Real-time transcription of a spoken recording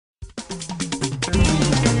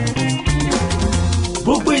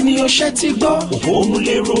ènìyàn ṣe ti gbọ́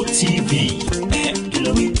Òpómúléró TV.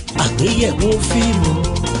 Àgbéyẹ̀wò fíìmù,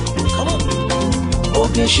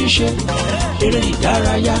 oge ṣíṣe, eré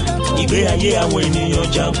ìdárayá, ìgbé ayé àwọn ènìyàn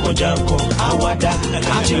jàǹkàn-jàǹkàn, àwàdà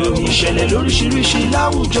àti ìròyìn ìṣẹ̀lẹ̀ lóríṣiríṣi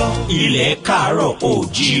láwùjọ. Ilẹ̀ káàárọ̀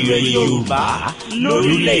oòjíire Yorùbá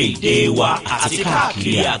lórílẹ̀‐èdè wa àti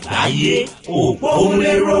káàkiri àgbáyé.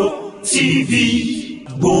 Òpómúléró TV,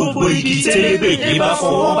 gbogbo igi tẹ́lẹ̀gbẹ̀dẹ̀ bá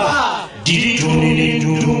fọwọ́ bà, dídùn ní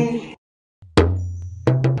dùn.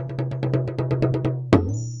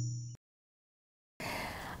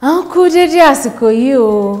 À ń kú dédé àsìkò yìí o,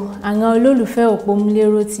 àwọn olólùfẹ́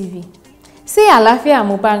Òpómúléró TV. Sí àlàáfíà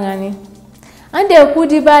mo bá wọn ni. À ń dẹ̀ kú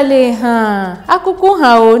díbálẹ̀ akúkú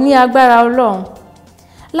hàn ó ní agbára Ọlọ́run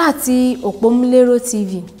láti Òpómúléró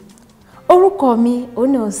TV. Orúkọ mi ó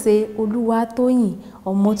ní ọ̀sẹ̀ Olúwatóyìn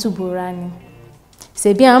Ọmọtúbúra ni.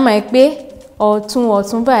 Ṣèbí àwọn máa pé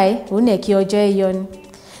ọ̀tún báyìí ó ní kí ọjọ́ ẹyọ ni.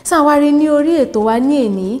 Ṣàwárí ní orí ètò wa ní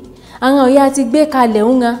èní, àwọn ọ̀yá ti gbé kalẹ̀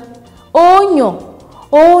ń han, ó yàn,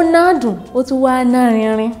 ó nádùn, ó tún wá ná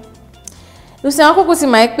rinrin. Lùsìn àkókò ti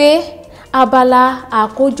máa pé abala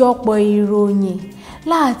àkójọpọ̀ ìròyìn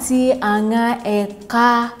láti àwọn ẹ̀ka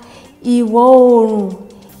ìwọ̀ oòrùn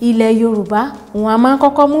ilẹ̀ Yorùbá òun a máa ń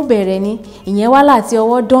kọ́kọ́ mú bẹ̀rẹ̀ ni, ìyẹn wá láti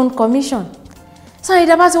ọwọ́ Dawn Commission. Sáyé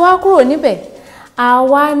ìdábá ti wá kúrò níbẹ̀, a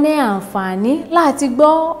wá ní àǹfààní láti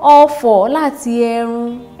gbọ́ ọ̀fọ̀ láti ẹrun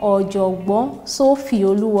ọ̀jọ̀gbọ́n Sophie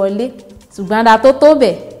Olúwọlé. Ṣùgbọ́n dá tó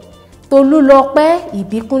bẹ̀, Tolúlọpẹ́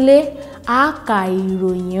Ìbíkúnlé á ka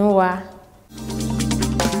ìròyìn wa.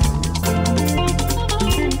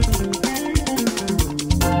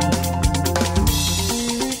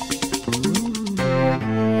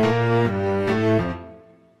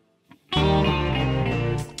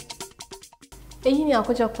 Èyí ni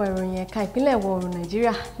àkójọpọ̀ ìròyìn ẹ̀ka ìpínlẹ̀ ìwọ̀ oòrùn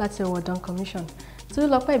Nàìjíríà láti ọwọ́ Dawn Commission.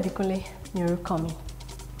 Tolúlọpẹ́ Ìbíkúnlé ní orúkọ mi.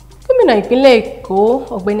 Gómìnà ìpínlẹ̀ Èkó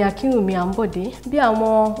Ọ̀gbẹ́ni Akínwùmí Àǹbọ̀dé bí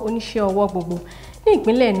àwọn oníṣẹ́ ọwọ́ gbogbo ní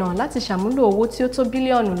ìpínlẹ̀ náà láti ṣàmúlò owó tí ó tó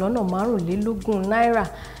bílíọ̀nù lọ́nà 25 náírà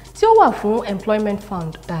tí ó wà fún Employment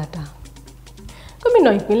Fund dáadáa. Gómìnà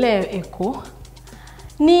ìpínlẹ̀ Èkó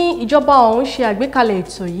ní ìjọba ọ̀hún ṣe àgbékalẹ̀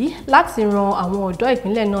ètò yìí láti ran àwọn ọ̀dọ́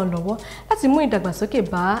ìpínlẹ̀ náà lọ́wọ́ láti mú ìdàgbàsókè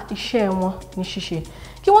bá iṣẹ́ wọn ní ṣíṣe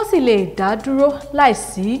kí wọ́n sì lè dá dúró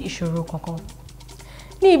láìsí ìṣòro kankan.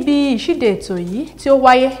 Ní ibi ìṣíde ètò yìí tí ó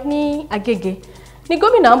wáyé ní Agége ni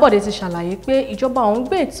gómìnà Àǹbọ̀dé ti ṣàlàyé pé ìjọba ọ̀hún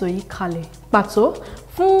gbé ètò yìí kalẹ̀ pàtó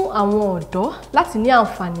fún àwọn ọ̀dọ́ láti ní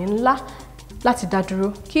àǹfààní ńlá láti dá dúró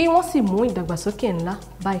kí wọ́n sì mú ìdàgbàsókè ńlá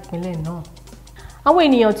bá ìpínlẹ̀ náà. Àwọn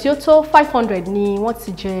ènìyàn tí ó tó 500 ni wọ́n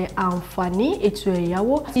ti jẹ àǹfààní ètò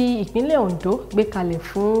ẹ̀yáwó tí ìpínlẹ̀ Ondo gbé kalẹ̀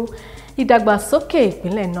fún ìdàgbàsókè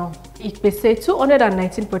ìpínlẹ̀ náà. Ìpèsè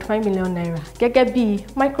 219.5 million naira gẹ́gẹ́ bí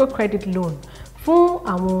microcredit loan fún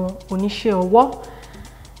àwọn oníṣẹ́ ọwọ́.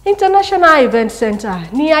 International Event Center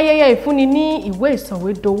ní ayẹyẹ ìfúnni ní ìwé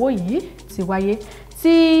ìsọ̀wédowó yìí ti wáyé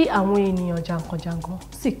tí àwọn ènìyàn jàǹkànjàǹkàn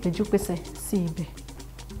sì péjú pésẹ̀ sí ibẹ̀.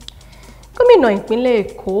 Gómìnà ìpínlẹ̀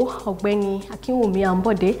Èkó Ọ̀gbẹ́ni Akínwùmí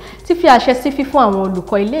Àǹbọ̀dé ti fi àṣẹ sí fífún àwọn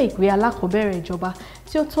olùkọ́ ilé ìwé alákọ̀ọ́bẹ̀rẹ̀ ìjọba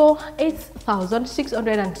tí ó tó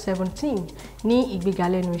 8,617 ní ìgbéga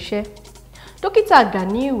lẹ́nu iṣẹ́. Dókítà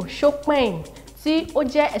Ganiu Chopin tí ó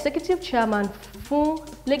jẹ́ Executive Chairman fún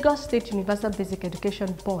Lagos State Universal Basic Education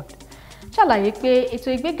Board ṣàlàyé pé ètò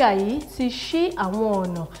ìgbéga yìí ti ṣí àwọn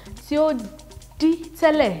ọ̀nà tí ó dí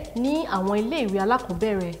tẹ́lẹ̀ ní àwọn ilé ìwé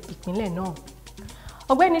alákọ̀ọ́bẹ̀rẹ̀ ìpínlẹ̀ náà.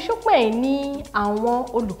 Ọ̀gbẹ́ni Chopin ní àwọn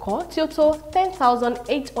olùkọ́ tí ó tó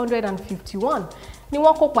 10,851 ni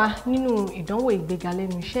wọ́n kópa nínú ìdánwò ìgbéga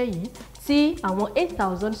lẹ́nu iṣẹ́ yìí tí àwọn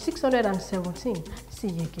 8,617 sì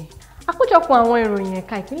yege. Àkójọpọ̀ àwọn ìròyìn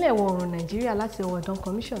ẹ̀ka ìpínlẹ̀ ìwọ̀ oòrùn Nàìjíríà láti ọwọ́ Dawn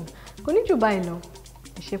Commission kò ní jù báyìí lọ.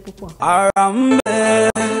 Ẹ ṣé púpọ̀. Ara ń bẹ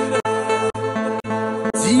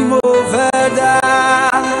tí mo fẹ́ dá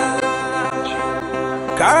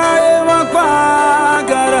káyé má pa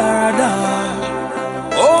gàràdà.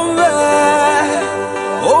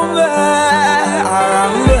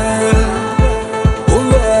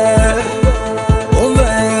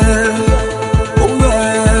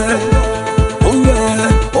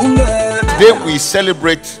 Today we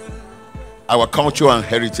celebrate our culture and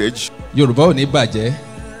heritage. Yorùbá ò ní bàjẹ́,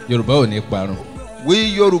 Yorùbá ò ní parun. We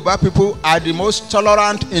Yoruba people are the most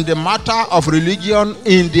tolerant in the matter of religion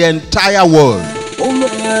in the entire world.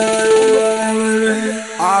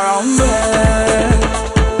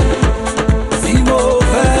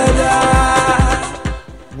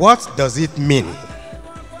 What does it mean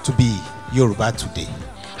to be Yoruba today?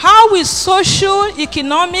 How will social,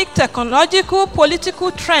 economic, technological, political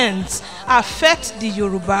trends affect the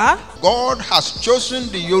Yoruba? God has chosen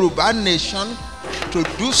the Yoruba nation to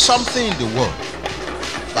do something in the world.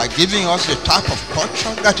 by giving us the type of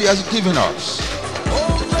culture that he has given us.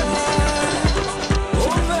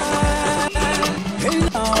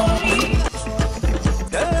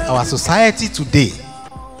 Our society today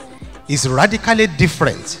is radically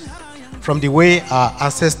different from the way our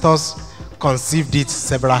ancestors conceived it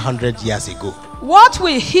several hundred years ago. What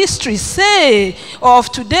will history say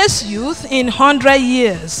of today's youth in 100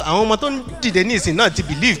 years? Àwọn ọmọ tó ń dìde ní ìsìn náà ti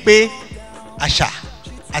believe pé àṣà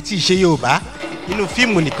àti ìṣe Yorùbá nínú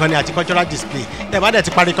fíìmù nìkan ni àti cultural display. Tẹ́ bá dẹ̀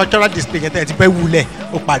ti parí cultural display yẹn tẹ́ ti bẹ́ wulẹ̀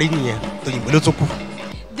ó parí nìyẹn òyìnbó ló tún kù.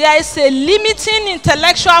 There is a limiting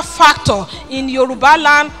intellectual factor in Yoruba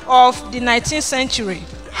land of the 19th century.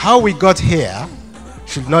 How we got here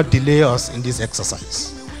should not delay us in this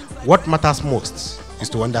exercise. What matters most is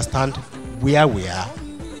to understand where we are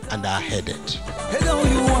and are headed.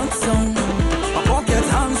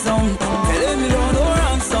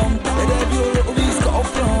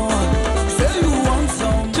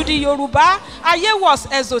 To the Yoruba, Aye was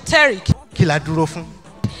esoteric. Kí la dúró fún?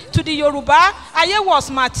 To the Yoruba, Aye was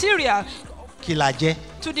material. Kí la jẹ́?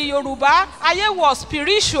 To the Yoruba, Aye was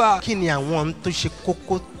spiritual. Kí ni àwọn tó ṣe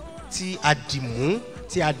kókó tí a dì mú,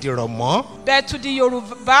 tí a dìrọ̀ mọ́? But to the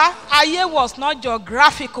Yoruba, Aye was not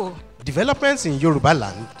geographical. Developments in Yoruba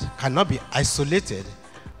land cannot be isolated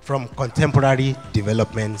from contemporary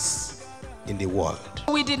developments in the world.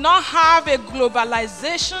 We did not have a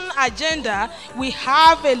globalization agenda, we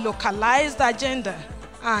have a localized agenda.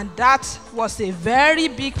 And that was a very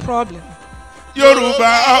big problem.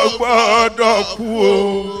 Yorùbá gbọ́dọ̀ kú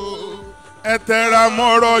o, ẹ tẹra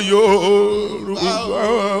mọ́rọ̀ Yorùbá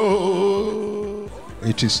o.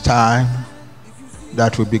 It is time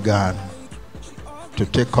that we began to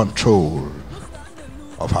take control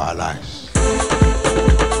of our lives.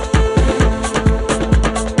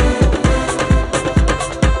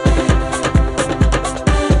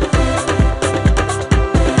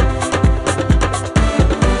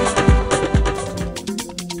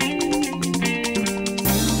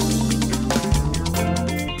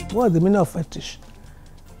 What's the meaning of fetish?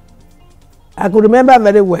 I could remember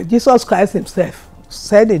very well. Jesus Christ himself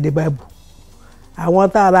said in the Bible,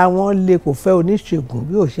 àwọn tára wọn lè kò fẹ́ oníṣègùn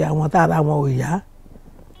bí ó ṣe àwọn tára wọn ò yá.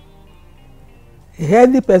 A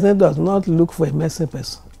healthy person does not look for a medicine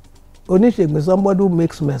person. Oníṣègùn is somebody who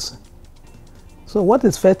makes medicine. So what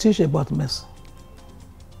is fetish about medicine?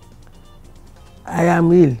 I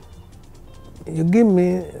am ill. You give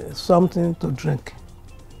me something to drink.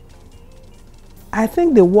 I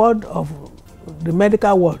think the word of the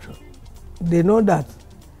medical world, they know that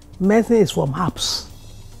medicine is from herbs.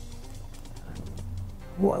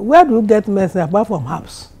 Where do you get medicine apart from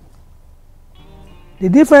herbs? The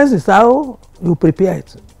difference is how you prepare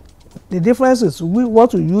it. The difference is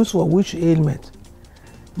what you use for which ailment.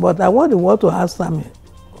 But I want the world to ask me,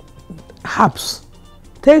 herbs.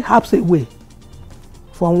 Take herbs away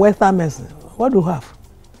from Western medicine. What do you have?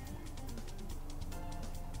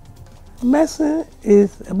 Medicine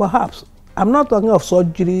is about herbs. I'm not talking of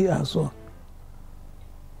surgery and so on.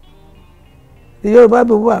 The Yoruba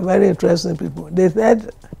people are very interesting people. They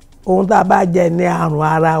said, ohun tá a bá jẹ ní àrùn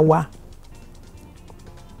ara wa.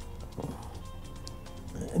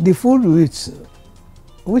 The food you eat,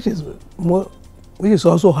 which is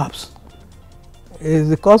also herbs, is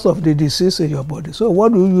the cause of the disease in your body. So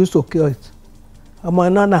what do you use to cure it?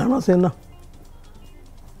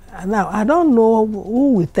 Now, I don't know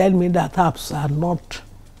who will tell me that herbs are not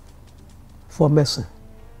for medicine.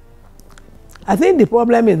 I think the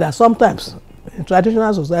problem is that sometimes in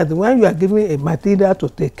traditional society, when you are given a material to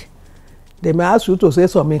take, they may ask you to say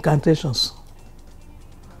some incantations.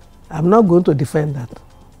 I'm not going to defend that.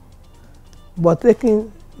 But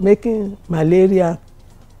making malaria,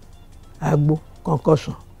 agbo,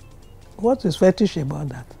 concussion, what is fetish about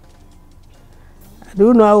that? I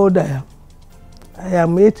don't know how old I am. I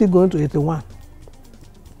am 80 going to 81.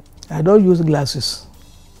 I don't use glasses.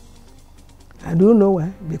 I don't know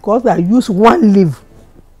why. Because I use one leaf,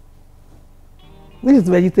 which is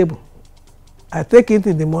vegetable. I take it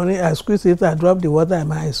in the morning, I squeeze it, I drop the water in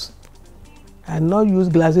my eyes. I not use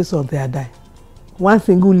glasses until I die. One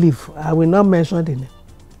single leaf, I will not mention the name.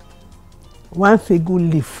 One single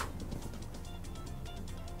leaf.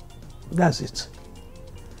 That's it.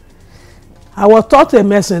 I was taught a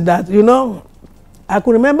lesson that, you know, I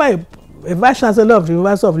could remember a vice chancellor of the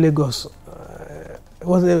University of Lagos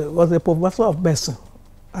was a professor of medicine,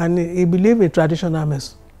 and he believed in traditional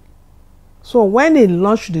medicine. So when he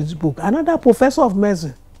launched this book, another professor of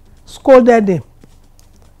medicine scolded him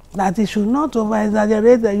that he should not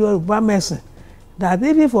over-exaggerate the Yoruba medicine, that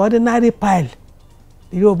even for ordinary pile,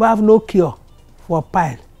 Yoruba have no cure for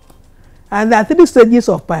pile. And there are 3 stages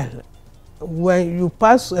of pile. when you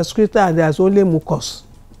pass excreta, there's only mucus.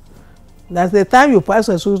 That's the time you pass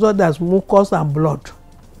excreta, there's mucus and blood.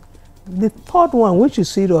 The third one, which is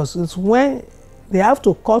serious, is when they have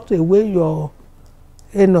to cut away your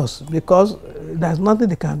anus because there's nothing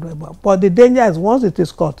they can do about it. But the danger is once it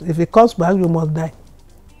is cut, if it comes back, you must die.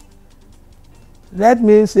 Let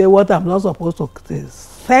me say what I'm not supposed to say.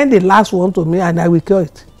 Send the last one to me and I will cure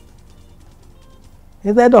it.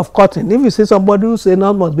 Instead of cutting, if you see somebody who say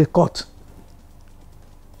none must be cut,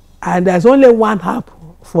 and there's only one herb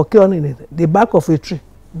for curing it, the bark of a tree,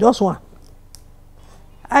 just one.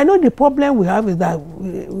 I know the problem we have is that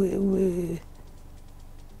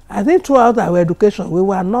I think throughout our education, we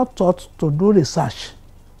were not taught to do research.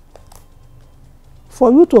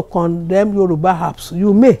 For you to condemn Yoruba herbs,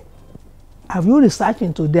 you may. Have you researched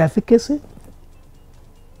into the efficacy?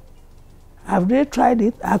 Have they tried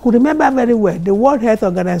it? I could remember very well, the World Health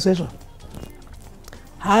Organization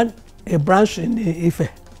had a branch in Ife.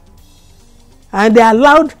 And they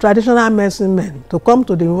allowed traditional medicine men to come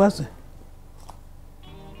to the university.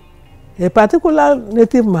 A particular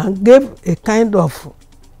native man gave a kind of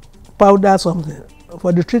powder something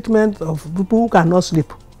for the treatment of people who cannot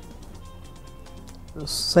sleep.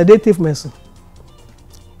 Sedative medicine.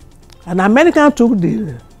 An American took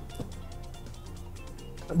the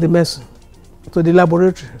medicine to the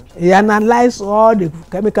laboratory. He analyzed all the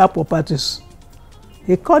chemical properties.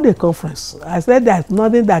 He called a conference. I said there's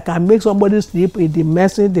nothing that can make somebody sleep in the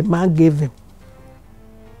medicine the man gave him.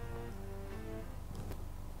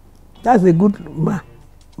 That's a good man.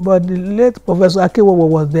 But the late Professor Akewowo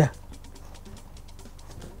was there.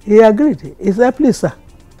 He agreed. He said, please, sir,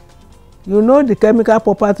 you know the chemical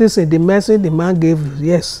properties in the medicine the man gave you?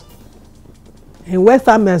 Yes. In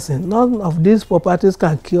Western medicine, none of these properties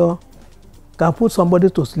can put somebody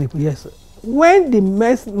to sleep. Yes. When the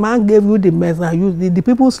man gave you the medicine, did the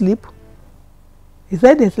people sleep? He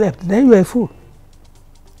said they slept. Then you are a fool.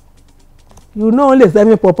 You know only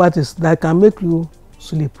 7 properties that can make you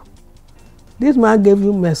sleep. This man gave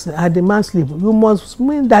you medicine and the man sleep. You must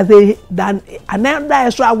mean that another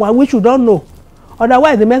extra one which you don't know.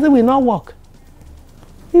 Otherwise, the medicine will not work.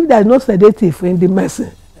 If there is no sedative in the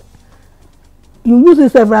medicine, you use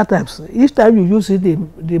it several times. Each time you use it,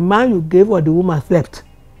 the man you gave or the woman slept.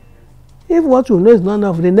 If what you know is not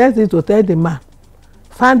enough, the next thing to tell the man,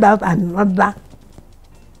 find out another.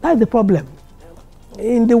 That's the problem.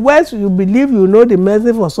 In the West, you believe you know the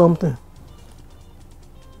medicine for something.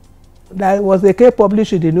 There was a case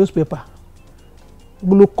published in the newspaper.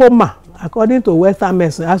 Glaucoma, according to Western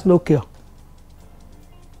medicine, has no cure.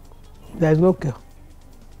 There is no cure.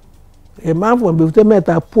 A man from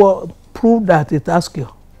Biftemeta proved that it has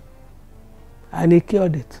cure. And he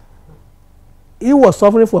cured it. He was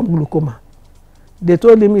suffering from glaucoma. They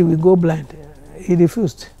told him he will go blind. He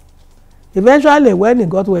refused. Eventually, when he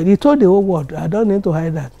got well, he told the whole world, I don't need to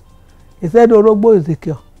hide that. He said, Orogbo is the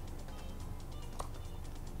cure.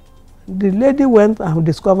 The lady went and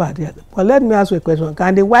discovered it. But let me ask you a question.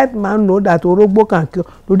 Can the white man know that Orogbo can cure?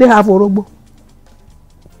 Do they have Orogbo?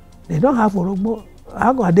 They don't have Orogbo.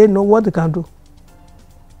 How can they know what they can do?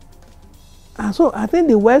 And so I think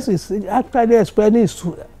the West is actually explaining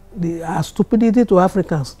the stupidity to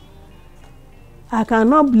Africans. I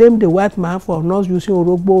cannot blame the white man for not using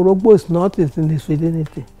Orogbo. Orogbo is not in his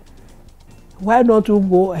vicinity. Why don't you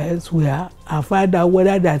go elsewhere and find out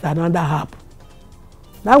whether there is another herb?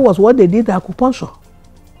 That was what they did at acupuncture.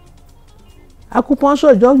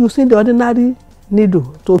 Acupuncture is just using the ordinary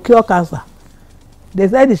needle to cure cancer. They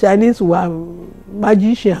said the Chinese were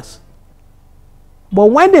magicians. But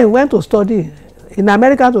when they went to study, in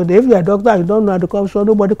America today, if you are a doctor and you don't know acupuncture,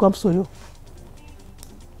 nobody comes to you.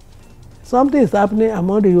 Something is happening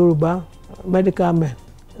among the Yoruba medical men.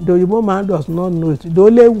 The Yoruba man does not know it. The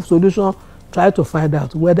only solution, try to find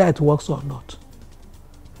out whether it works or not.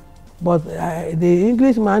 But the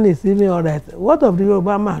English man is even all right. What of the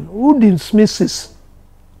Yoruba man who dismisses?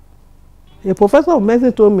 A professor of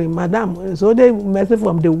medicine told me, Madam, it's only medicine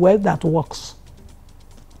from the West that works.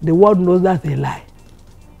 The world knows that's a lie.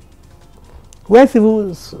 When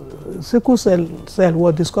sickle cell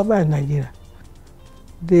was discovered in Nigeria,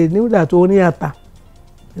 they knew that oniata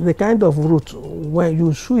is the kind of root. When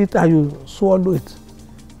you chew it and you swallow it,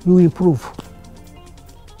 you improve.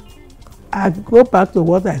 I go back to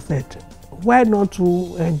what I said. Why not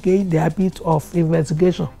to engage the habit of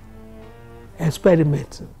investigation,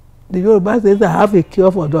 experiment? The Yoruba says I have a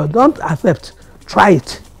cure for that. Don't accept. Try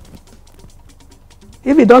it.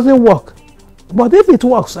 If it doesn't work, but if it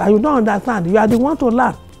works and you don't understand, you are the one to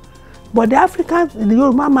learn. But the African, the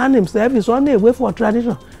Yoruba man himself is only a way for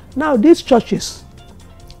tradition. Now these churches,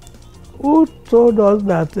 who told us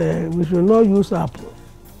that we should not use herb?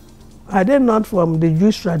 Are they not from the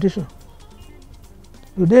Jewish tradition?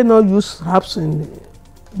 Do they not use herbs in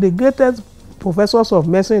the greatest professors of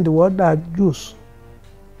medicine in the world are Jews?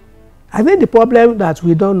 I think the problem that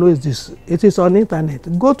we don't know is this. It is on the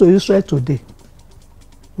internet. Go to Israel today.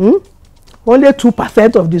 Only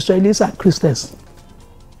 2% of the Israelis are Christians.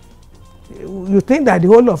 You think that the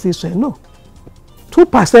whole of Israel? No.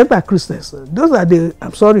 2% are Christians. Those are the,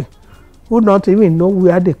 I'm sorry, who not even know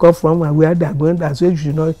where they come from and where they are going. That's why you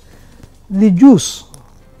should know. The Jews,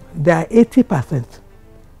 they are 80%.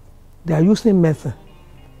 They are using medicine.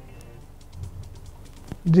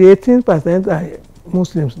 The 18% are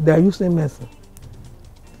Muslims. They are using medicine.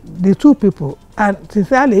 The two people, and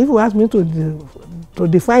sincerely, if you ask me to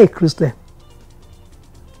define a Christian,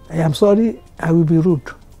 I am sorry, I will be rude.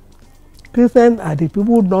 Christians are the people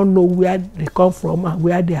who don't know where they come from and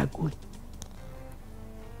where they are going.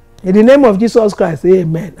 In the name of Jesus Christ,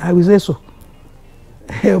 amen. I will say so.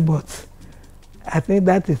 But I think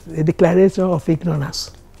that is a declaration of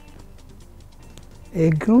ignorance. A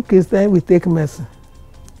good Christian will take medicine.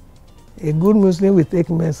 A good Muslim will take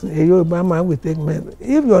medicine. A Yoruba man will take medicine.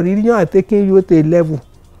 If your religion are taking you to a level,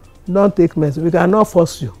 don't take medicine. We cannot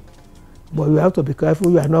force you. But you have to be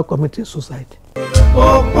careful you are not committing suicide.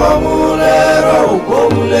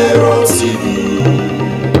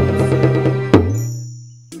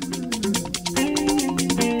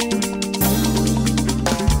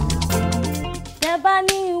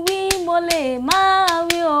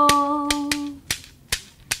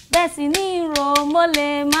 Bẹ́sì ní ro mo lè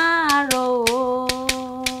máa ro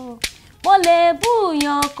mo lè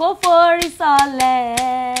búyàn kó forí sọlẹ̀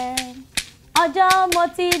ọjọ́ mo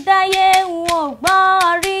ti dáyé n ò gbọ́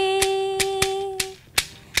rí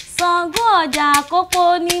Ṣàngó ọjà kókó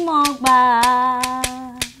ní mo gbà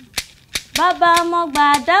bàbá mo gbà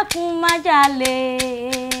dákun má jalè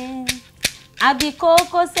àbí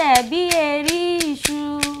kókósẹ̀ bí èrí iṣu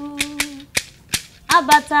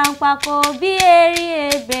Abatanpako bí eri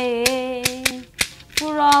ebè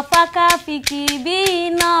Fúrọ̀ fákáfìkì bí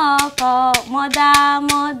iná ọkọ̀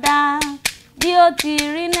mọ̀dàmọ́dà bí ó ti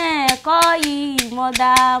rí náà kọ́ yìí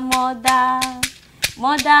mọ̀dàmọ́dà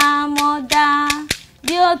mọ̀dàmọ́dà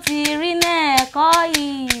bí ó ti rí náà kọ́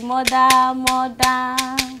yìí mọ̀dàmọ́dà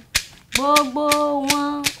gbogbo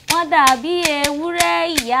wọ́n dàbí ewúrẹ́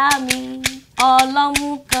ìyá mi ọlọ́mú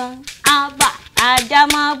kan àbà ajá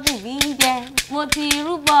máa bù mí jẹ mo ti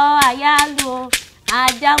rúbọ àyálù o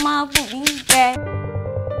ajá máa bù mí jẹ.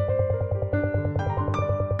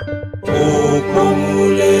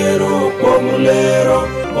 Pomulero, pomulero,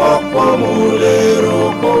 pomulero,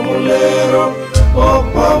 pomulero,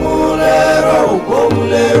 pomulero,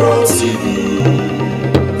 pomulero TV.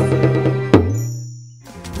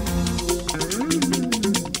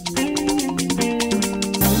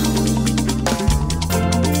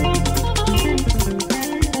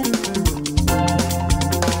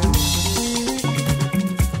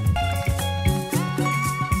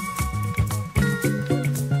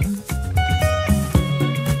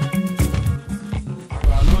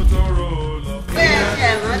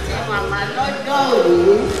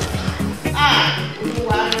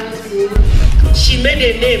 She made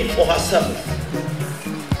a name for herself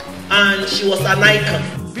and she was an icon.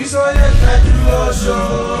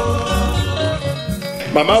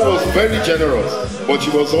 Mama was very generous, but she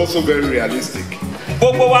was also very realistic.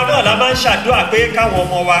 Gbogbo wa náà la máa ń ṣàdúrà pé káwọn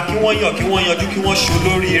ọmọ wa kí wọ́n yàn kí wọ́n yanjú kí wọ́n ṣe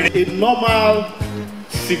olóríire. A normal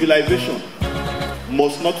civilization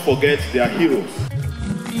must not forget their heroes. I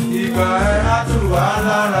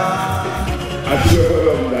do all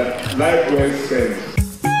of that. Life well spent.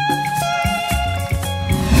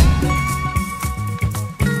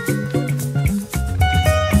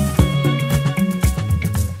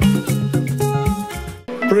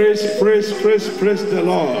 Praise, praise, praise, praise the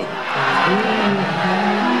Lord.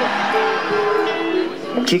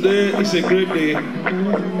 Today is a great day.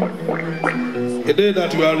 A day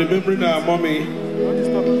that we are remembering our mommy,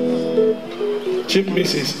 Chief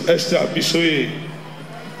Mrs. Esther Bisoye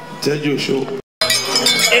Tejosho.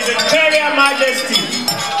 His Imperial Majesty,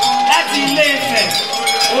 láti Ilé-Ifẹ̀,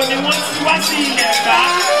 òní wọ́n ti wá sí ilẹ̀ Ẹ̀gbá,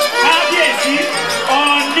 kábíyèsí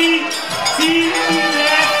Ọọ̀ni ti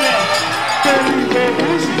Ilé-Ifẹ̀.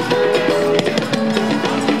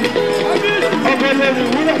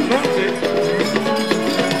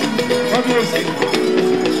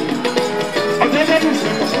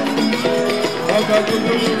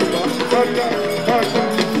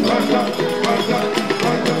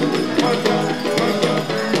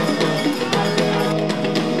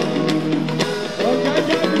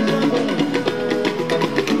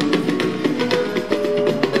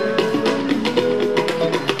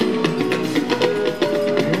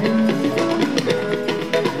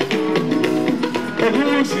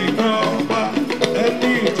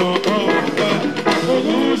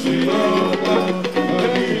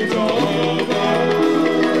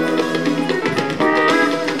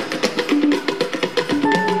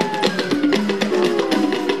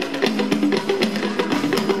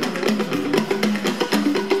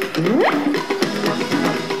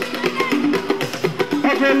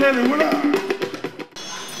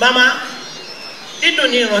 Mama,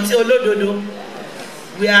 dídùn ní ìrántí olódodo.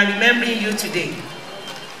 We are remembering you today.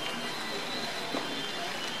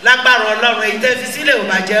 Lágbára Ọlọ́run èyí tẹ́ fi sílẹ̀ ò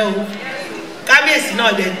bàjẹ́ o. Kábíyèsí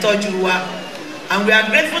náà dẹ̀ ń tọ́jú wa. And we are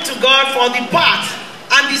grateful to God for the part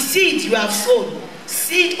and the seed you have sown.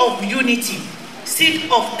 Seed of unity.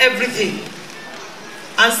 Seed of everything.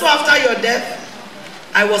 And so after your death,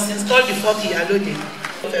 I was installed before Kiyalode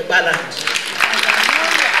of Egbaland.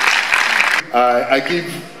 I give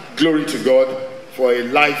glory to God for a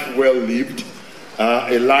life well lived,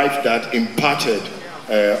 a life that imparted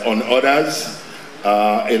on others,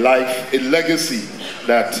 a legacy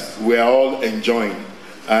that we are all enjoying.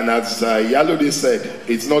 And as Yalode said,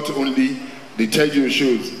 it's not only the Teju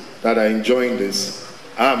shows that are enjoying this,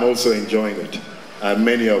 I'm also enjoying it, and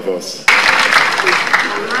many of us.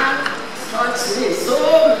 Taught me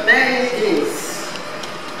so many things.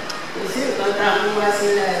 You see, God, I'm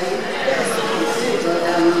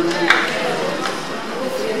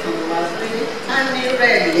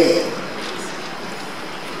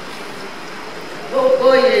gbogbo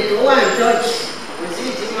ilé tó wà ní church kò sí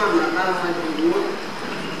tí màmá bá wọn dùn mọ́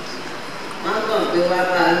wọn kàn pé wá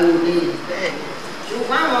bá a lóde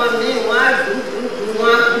ṣùgbọ́n àwọn míì wọ́n á dúdú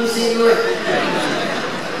wọ́n á kú sínú ẹ̀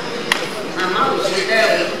màmá ò ṣe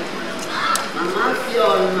bẹ́ẹ̀ o màmá fi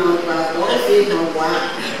ọ̀nà gbàgbọ́ fi hàn wá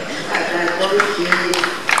àtàgbọ́ ń ṣe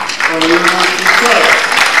ọ̀nà ìjọ.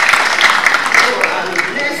 So I'm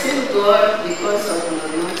blessing God because of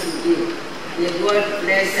Mama today. May God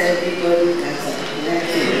bless everybody that's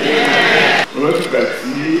wọ́n ti gbà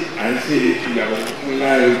tí à ń ṣe ìyàwó fún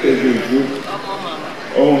láàrin tẹ́lẹ̀ ìlú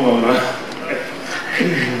ọmọ màmá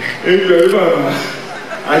èyí lọ́ọ́ màmá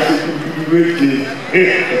a ṣe kúkú méje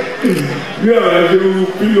bí àwọn ẹgbẹ́ wú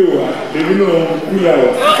pílò wá èmi náà wú kúlà wá.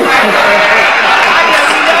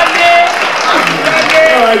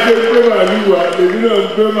 àwọn ẹgbẹ́ gbé màálù wá èmi náà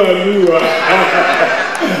gbé màálù wá.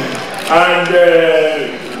 And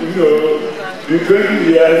you know, the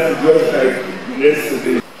 20 years is just like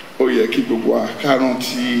yesterday. Ó yẹ kí gbogbo wa ká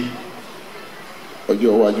rántí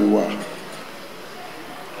ọjọ́ iwájú wa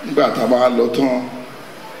nígbà tá a bá lọ tán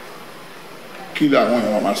kí làwọn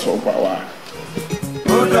èèyàn máa sọ gbà wá.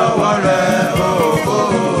 Ó dọ̀wọ́ rẹ̀ o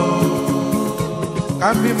ká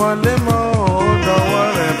bímọ lémọ́ ó dọ̀wọ́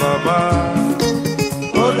rẹ̀ bàbá.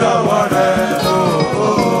 Ó dọ̀wọ́ rẹ̀ o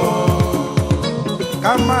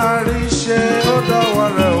ká máa rí ṣe ó dọ̀wọ́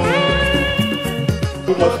rẹ̀ o.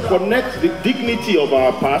 We must connect the dignity of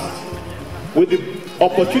our past with the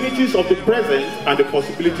opportunities of the present and the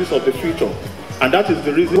possibilities of the future. And that is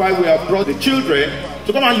the reason why we have brought the children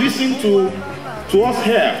to come and listen to us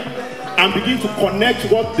here and begin to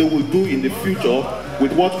connect what they will do in the future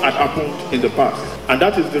with what had happened in the past. And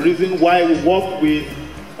that is the reason why we work with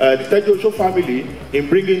the Tejo family in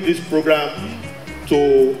bringing this program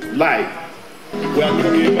to life. We are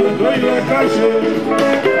going to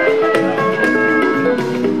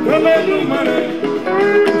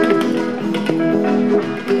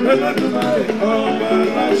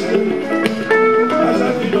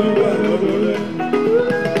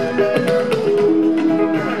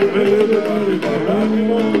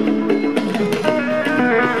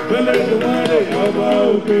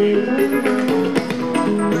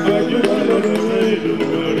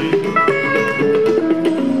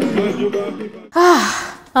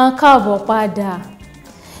à ń káàbọ̀ padà.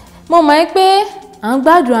 Mo mọ̀ pé à ń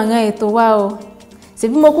gbádùn àwọn ètò wa o.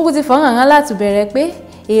 Ṣèbí mo kúkú ti fọ́nrán àwọn láti bẹ̀rẹ̀ pé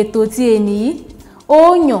ètò tí ènì yìí ó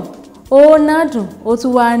yàn ó nádùn ó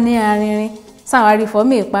tún wá ní arinrin sáwárí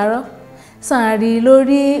fọ́mì ìparọ́ sáwárí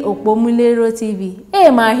lórí Òpómúléró TV.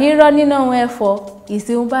 Máa hírọ́ nínú ohun ẹ̀fọ́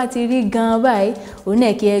ìsìn bá ti rí gan báyìí òun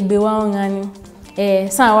náà kí ẹgbẹ́ wá ń ran ni.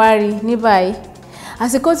 Sáwárí ní báyìí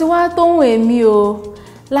àsìkò tí wá tóhùn èmi o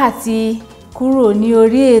láti kúrò ní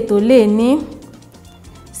orí ètò lè ní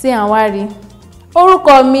sí àwárí.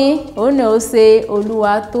 Orúkọ mi òun náà ó ṣe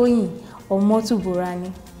Olúwatóyìn Ọmọ́túbúra ni.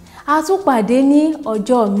 A tún pàdé ní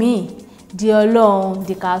ọjọ́ míì di Ọlọ́run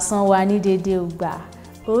dìkàsán wa ní dédé ògbà.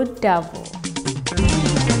 Ó dàbọ̀.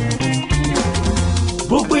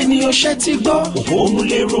 Gbogbo ènìyàn ṣe ti gbọ́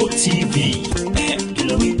Òpómúléró TV.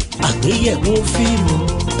 Àgbéyẹ̀wò fíìmù,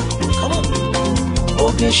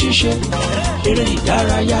 oge ṣíṣe, eré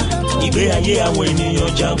ìdárayá, ìgbé ayé àwọn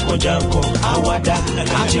ènìyàn jàǹkànjàǹkàn, àwàdà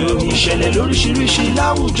àti orin ìṣẹ̀lẹ̀ lóríṣiríṣi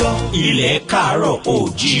láwùjọ. Ilẹ̀ káàárọ̀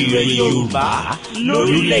oòjíire Yorùbá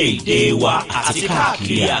lórílẹ̀‐èdè wa àti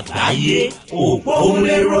káàkiri àgbáyé.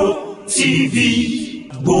 Òpómúléró TV,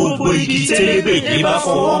 gbogbo igi tẹ́lẹ̀bẹ̀dẹ̀ bá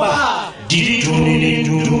fọwọ́ bà dídùn